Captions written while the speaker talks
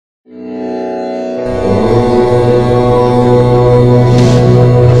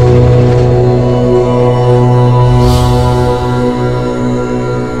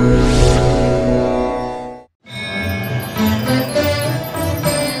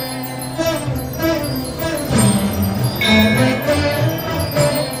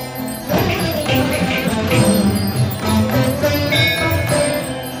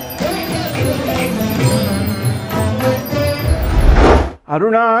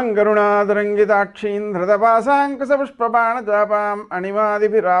అరుణాంగరుణాదరంగితాక్షీం ధృతపాశాంకుశపుష్పబాణజాపాం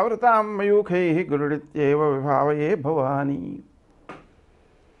అణిమాదిభిరావృతాం మయూఖైః గురుడిత్యేవ విభావయే భవాని.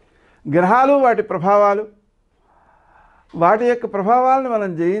 గ్రహాలు వాటి ప్రభావాలు, వాటి యొక్క ప్రభావాలను మనం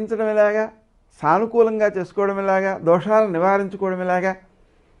జయించడం ఎలాగా, సానుకూలంగా చేసుకోవడం ఎలాగా, దోషాలను నివారించుకోవడం ఎలాగా,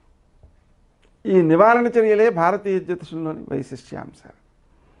 ఈ నివారణ చర్యలే భారతీయ జ్యోతిషంలోని వైశిష్ట్యాంశాలు.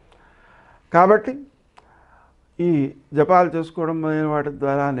 కాబట్టి ఈ జపాలు చేసుకోవడం మొదలైన వాటి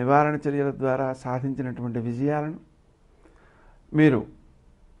ద్వారా, నివారణ చర్యల ద్వారా సాధించినటువంటి విజయాలను మీరు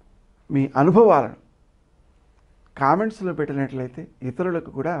మీ అనుభవాలను కామెంట్స్లో పెట్టినట్లయితే ఇతరులకు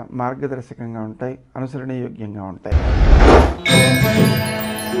కూడా మార్గదర్శకంగా ఉంటాయి, అనుసరణీయోగ్యంగా ఉంటాయి.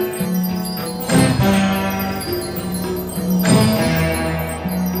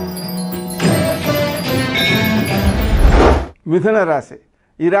 మిథున రాశి.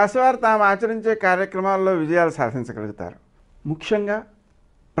 ఈ రాశివారు తాము ఆచరించే కార్యక్రమాల్లో విజయాలు సాధించగలుగుతారు. ముఖ్యంగా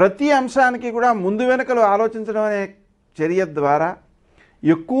ప్రతి అంశానికి కూడా ముందు వెనుకలు ఆలోచించడం అనే చర్య ద్వారా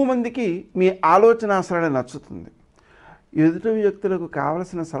ఎక్కువ మందికి మీ ఆలోచన సరళి నచ్చుతుంది. ఎదుటి వ్యక్తులకు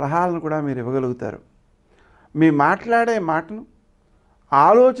కావలసిన సలహాలను కూడా మీరు ఇవ్వగలుగుతారు. మీ మాట్లాడే మాటను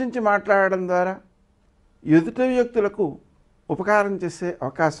ఆలోచించి మాట్లాడడం ద్వారా ఎదుటి వ్యక్తులకు ఉపకారం చేసే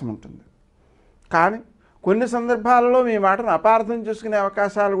అవకాశం ఉంటుంది. కానీ కొన్ని సందర్భాలలో మీ మాటను అపార్థం చేసుకునే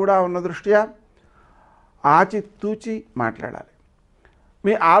అవకాశాలు కూడా ఉన్న దృష్ట్యా ఆచితూచి మాట్లాడాలి.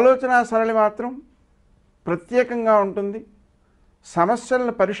 మీ ఆలోచన సరళి మాత్రం ప్రత్యేకంగా ఉంటుంది.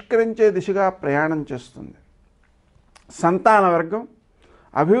 సమస్యలను పరిష్కరించే దిశగా ప్రయాణం చేస్తుంది. సంతాన వర్గం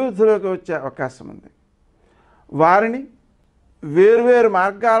అభివృద్ధిలోకి వచ్చే అవకాశం ఉంది. వారిని వేర్వేరు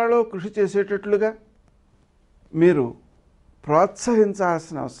మార్గాలలో కృషి చేసేటట్లుగా మీరు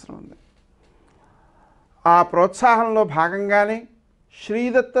ప్రోత్సహించాల్సిన అవసరం ఉంది. ఆ ప్రోత్సాహంలో భాగంగానే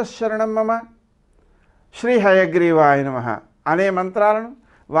శ్రీదత్త శరణం మమ, శ్రీ హయగ్రీవాయ నమః అనే మంత్రాలను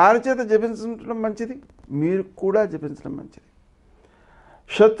వారి చేత జపించడం మంచిది, మీరు కూడా జపించడం మంచిది.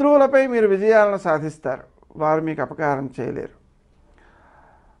 శత్రువులపై మీరు విజయాలను సాధిస్తారు, వారు మీకు అపకారం చేయలేరు.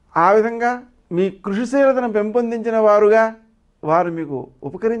 ఆ విధంగా మీ కృషిశీలతను పెంపొందించిన వారుగా వారు మీకు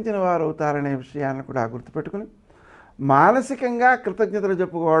ఉపకరించిన వారు అవుతారనే విషయాన్ని కూడా గుర్తుపెట్టుకుని మానసికంగా కృతజ్ఞతలు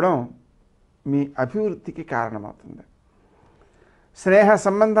చెప్పుకోవడం మీ అభివృద్ధికి కారణమవుతుంది. స్నేహ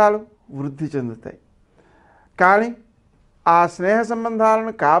సంబంధాలు వృద్ధి చెందుతాయి. కానీ ఆ స్నేహ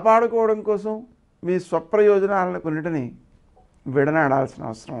సంబంధాలను కాపాడుకోవడం కోసం మీ స్వప్రయోజనాలను కొన్నిటిని విడనాడాల్సిన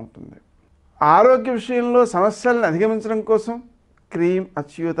అవసరం ఉంటుంది. ఆరోగ్య విషయంలో సమస్యలను అధిగమించడం కోసం క్రీం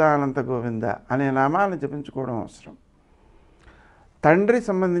అచ్యుతానంత గోవింద అనే నామాలను జపించుకోవడం అవసరం. తండ్రి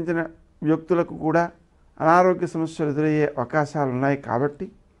సంబంధించిన వ్యక్తులకు కూడా అనారోగ్య సమస్యలు ఎదురయ్యే అవకాశాలు ఉన్నాయి. కాబట్టి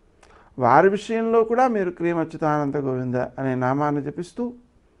వారి విషయంలో కూడా మీరు క్రీం అచ్యుతానంత గోవింద అనే నామాన్ని జపిస్తూ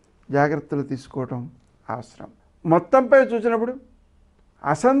జాగ్రత్తలు తీసుకోవటం అవసరం. మొత్తంపై చూసినప్పుడు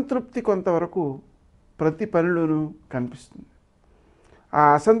అసంతృప్తి కొంతవరకు ప్రతి పనిలోనూ కనిపిస్తుంది. ఆ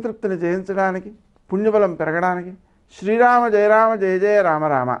అసంతృప్తిని జయించడానికి, పుణ్యబలం పెరగడానికి శ్రీరామ జయ రామ జయ జయ రామ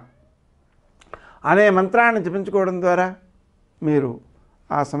రామ అనే మంత్రాన్ని జపించుకోవడం ద్వారా మీరు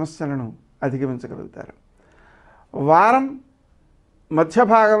ఆ సమస్యలను అధిగమించగలుగుతారు. వారం మధ్య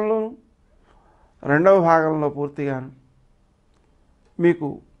భాగంలోనూ రెండవ భాగంలో పూర్తిగాను మీకు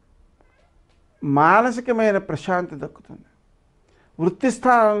మానసికమైన ప్రశాంతి దక్కుతుంది. వృత్తి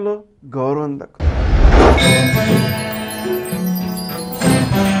స్థానంలో గౌరవం దక్కుతుంది.